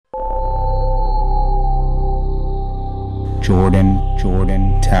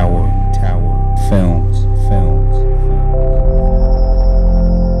Jordan Tower Films.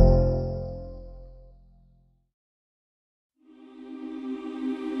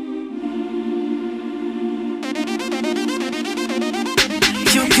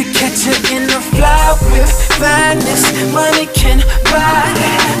 You could catch her in a fly with finest. Money can buy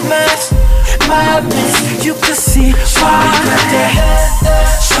my bliss. You could see Shawty got that.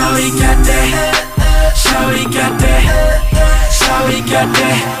 Shawty got that. Shawty got that. Shawty got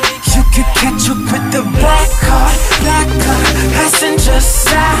that. You could catch her with the black car, passenger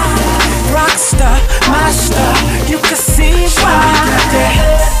side. Rockstar, my star. You could see Shawty got that.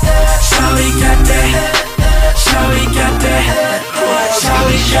 Shawty got that. Shawty got that.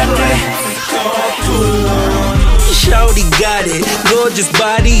 Shawty got that. Shawty got it, gorgeous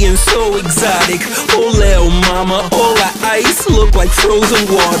body and so exotic. Oh little mama, all her ice look like frozen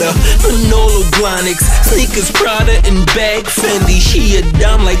water. Manolo Blahniks, sneakers Prada and bag Fendi. She a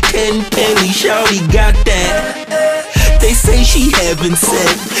dime like 10 pennies. Shawty got that. They say she heaven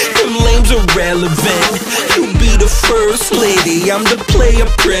sent, them lames are relevant. You be the first lady, I'm the player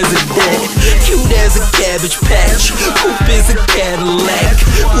president. Cute as a cabbage patch, coupe is a Cadillac.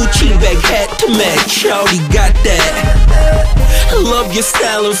 Gucci bag hat to match, Shawty got that. I love your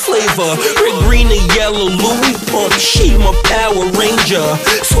style and flavor, red, green and yellow Louis pump. She my Power Ranger,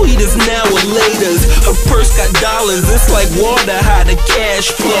 sweet as now or laters. Her purse got dollars, it's like water, how the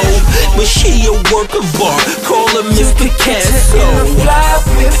cash flow. But she a work of art, call her Mr. Casso. In a fly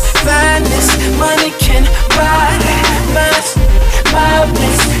with finest. Money can buy my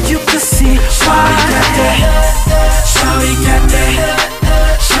bliss. You could see Shawty got that. Shawty got that.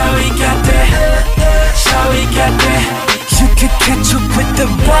 Shawty got that. Shawty got that. You could catch her with the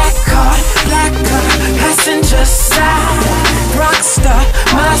black car, passenger side. Rockstar,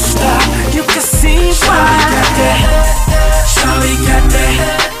 my star. You could see Shawty got that. Shawty got that.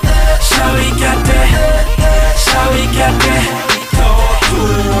 Shawty got that. Shawty got that.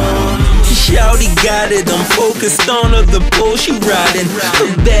 Shawty got it, I'm focused on her, the pole she riding.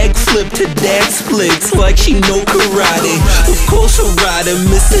 Her back flip to dad splits like she know karate. Of course a rider,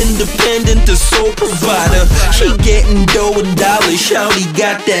 Miss Independent, the sole provider. She getting dough and dollars, Shawty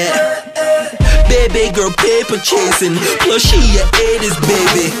got that. Baby girl paper chasing, plus she a 80s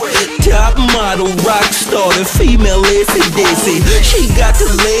baby. Top model, rock star, the female AC/DC. She got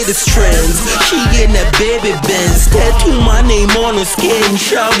the latest trends, she in that baby Benz. Tattoo my name on her skin,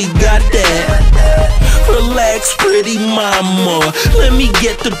 Shawty got that. Relax pretty mama, let me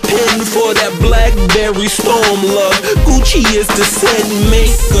get the pen for that Blackberry Storm love. Gucci is the scent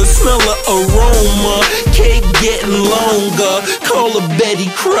maker, smell her aroma. Cake getting longer, call her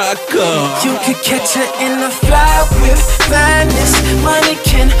Betty Crocker. You could catch her in a fly with finest. Money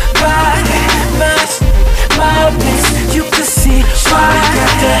can buy my bliss. You could see Shawty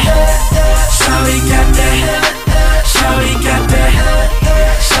got that. Shawty got that. Shawty got that.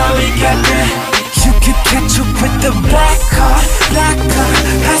 Shawty got that. You could catch her with the black car,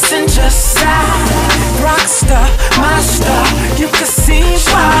 passenger side. Rockstar, my star. You could see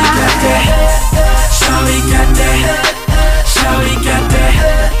Shawty got that. Shawty got that. Shawty got that.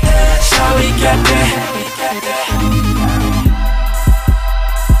 Shawty got that.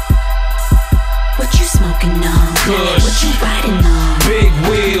 What you smoking on? Kush. What you riding on? Big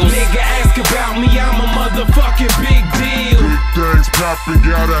wheels. Nigga ask about me, I'm a motherfucking big deal. Big things poppin',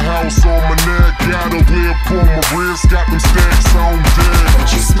 got a house on my neck, got a whip on my wrist, got them stacks on deck. What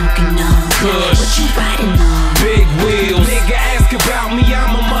you smoking on? Kush. What you riding on? Big wheels. Nigga ask about me,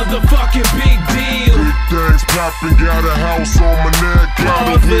 I'm a motherfucking big deal. Big things poppin', got a house on my neck, got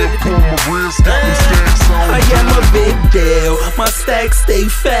a whip on my wrist, got them stacks on I deck. am a big deal, my stacks stay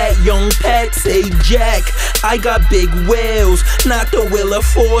fat, young Pat say Jack. I got big wheels, not the wheel of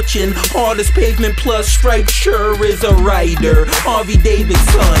fortune. Hardest pavement plus stripe, sure is a rider. Harvey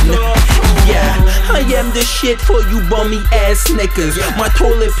Davidson, yeah. I am the shit for you bummy ass niggas. My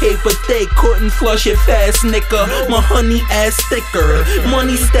toilet paper thick, couldn't flush it fast, nigga. My honey ass thicker,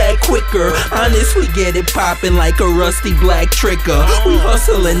 money stack quicker. Honest, we get it poppin' like a rusty black trigger. We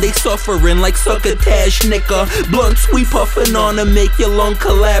hustlin', they sufferin' like succotash, nigga. Blunts we puffin' on to make your lung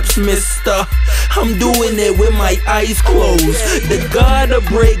collapse, mister. I'm doing it with my eyes closed. The God of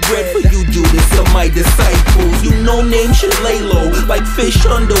break bread for you, Judas, of my disciples. You know name should lay low, like fish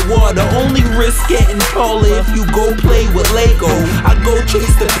underwater. Only risk getting taller if you go play with Lego. I go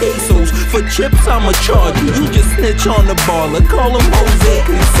chase the pesos, for chips I'ma charge you. You just snitch on the baller, call him Jose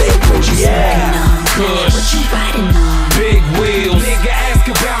Canseco, yeah. Kush. What you riding on? Big wheels. Nigga ask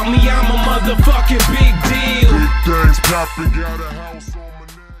about me, I'm a motherfucking big deal. Big things poppin', got a house on my